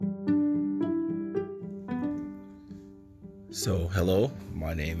So, hello,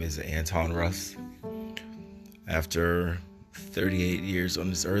 my name is Anton Russ. After 38 years on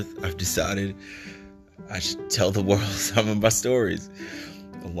this earth, I've decided I should tell the world some of my stories,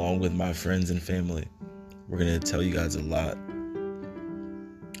 along with my friends and family. We're going to tell you guys a lot.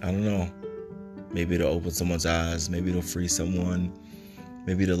 I don't know. Maybe it'll open someone's eyes. Maybe it'll free someone.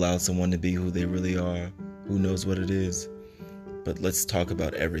 Maybe it'll allow someone to be who they really are. Who knows what it is? But let's talk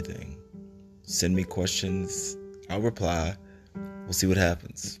about everything. Send me questions. I'll reply. We'll see what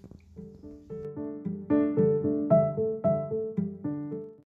happens.